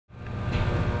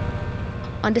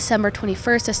On December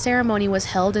 21st, a ceremony was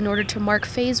held in order to mark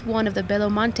Phase 1 of the Belo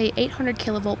Monte 800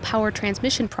 kilovolt power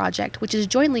transmission project, which is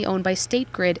jointly owned by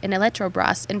State Grid and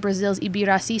Eletrobras in Brazil's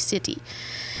Ibiraci City.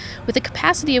 With a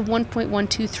capacity of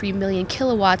 1.123 million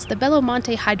kilowatts, the Belo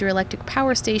Monte hydroelectric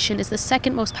power station is the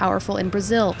second most powerful in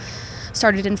Brazil.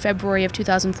 Started in February of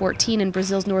 2014 in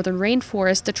Brazil's northern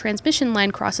rainforest, the transmission line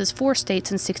crosses 4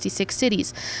 states and 66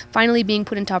 cities, finally being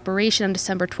put into operation on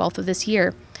December 12th of this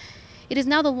year. It is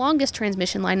now the longest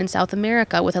transmission line in South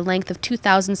America, with a length of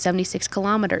 2,076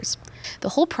 kilometers. The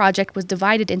whole project was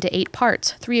divided into 8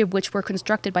 parts, 3 of which were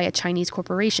constructed by a Chinese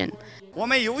corporation. 我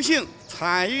们有幸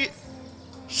参与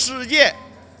世界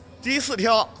第4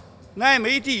条、南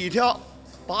美第1条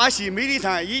巴西美丽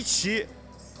山一期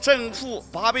政府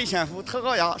800千伏特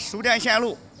高压输电线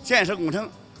路建设工程，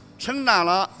承担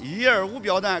了125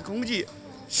标段，共计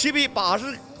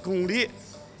780公里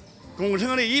工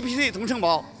程的EPC总承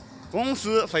包。公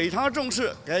司非常重视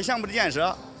该项目的建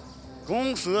设，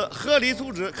公司合理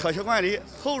组织、科学管理，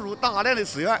投入大量的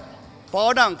资源，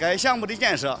保障该项目的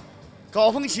建设。高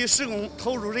峰期施工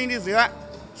投入人力资源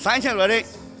3000多人，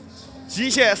机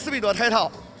械400多台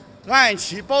套，按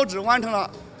期保质完成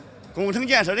了工程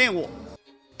建设任务。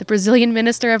 The Brazilian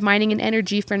Minister of Mining and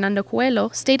Energy, Fernando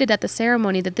Coelho, stated at the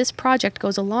ceremony that this project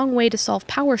goes a long way to solve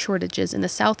power shortages in the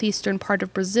southeastern part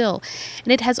of Brazil,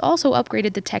 and it has also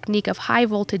upgraded the technique of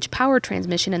high-voltage power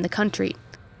transmission in the country.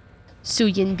 Su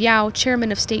Yinbiao,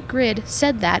 chairman of State Grid,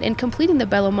 said that in completing the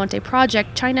Belo Monte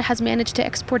project, China has managed to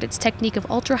export its technique of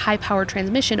ultra-high power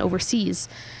transmission overseas.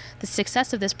 The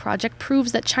success of this project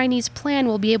proves that Chinese plan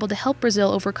will be able to help Brazil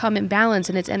overcome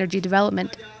imbalance in its energy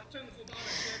development.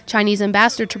 Chinese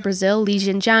ambassador to Brazil, Li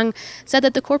Jinjiang, said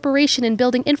that the corporation in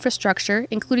building infrastructure,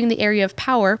 including the area of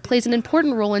power, plays an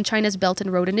important role in China's Belt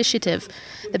and Road Initiative.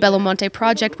 The Belo Monte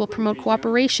project will promote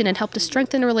cooperation and help to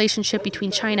strengthen the relationship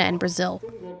between China and Brazil.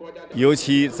 尤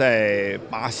其在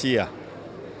巴西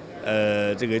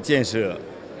这个建设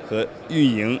和运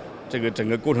营这个整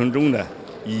个过程中呢，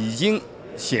已经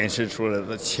显示出了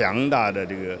它强大的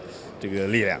这个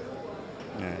力量，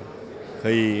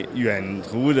可以远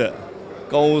途的。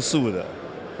 高速的，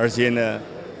而且呢，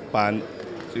把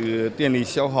这个电力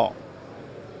消耗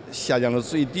下降到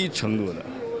最低程度的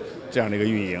这样的一个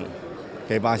运营，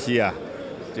给巴西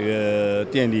这个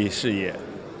电力事业，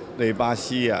对巴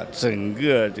西整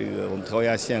个这个我们高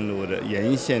压线路的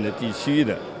沿线的地区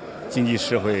的经济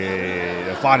社会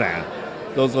的发展，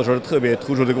都做出了特别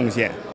突出的贡献。